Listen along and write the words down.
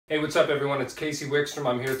Hey, what's up everyone? It's Casey Wickstrom.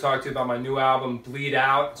 I'm here to talk to you about my new album, Bleed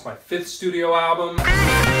Out. It's my 5th studio album.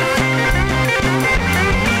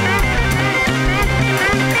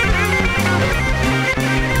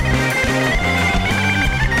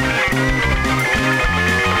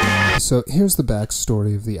 So here's the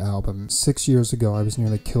backstory of the album. 6 years ago, I was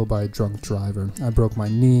nearly killed by a drunk driver. I broke my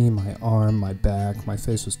knee, my arm, my back. My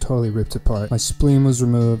face was totally ripped apart. My spleen was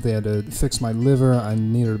removed. They had to fix my liver. I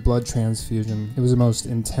needed a blood transfusion. It was the most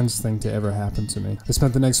intense thing to ever happen to me. I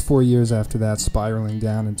spent the next 4 years after that spiraling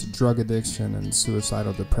down into drug addiction and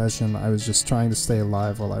suicidal depression. I was just trying to stay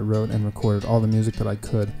alive while I wrote and recorded all the music that I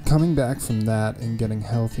could. Coming back from that and getting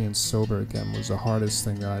healthy and sober again was the hardest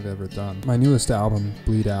thing that I've ever done. My newest album,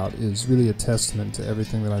 Bleed Out, is really a testament to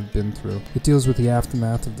everything that I've been through. It deals with the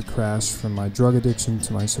aftermath of the crash, from my drug addiction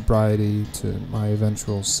to my sobriety to my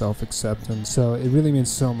eventual self-acceptance. So it really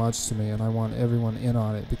means so much to me, and I want everyone in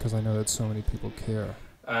on it because I know that so many people care.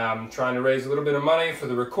 I'm trying to raise a little bit of money for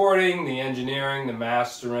the recording, the engineering, the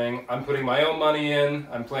mastering. I'm putting my own money in.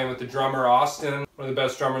 I'm playing with the drummer, Austin, one of the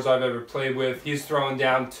best drummers I've ever played with. He's throwing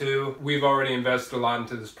down too. We've already invested a lot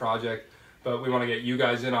into this project, but we want to get you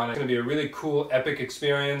guys in on it. It's going to be a really cool, epic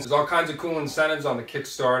experience. There's all kinds of cool incentives on the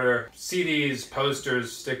Kickstarter. CDs,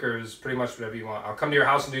 posters, stickers, pretty much whatever you want. I'll come to your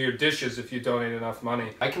house and do your dishes if you donate enough money.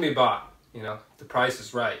 I can be bought, you know, the price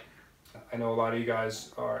is right. I know a lot of you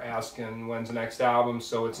guys are asking when's the next album,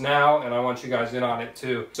 so it's now, and I want you guys in on it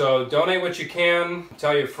too. So donate what you can,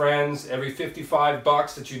 tell your friends. Every 55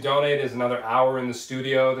 bucks that you donate is another hour in the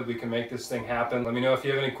studio that we can make this thing happen. Let me know if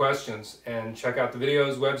you have any questions, and check out the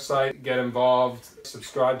videos, website, get involved,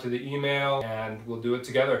 subscribe to the email, and we'll do it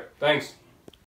together. Thanks.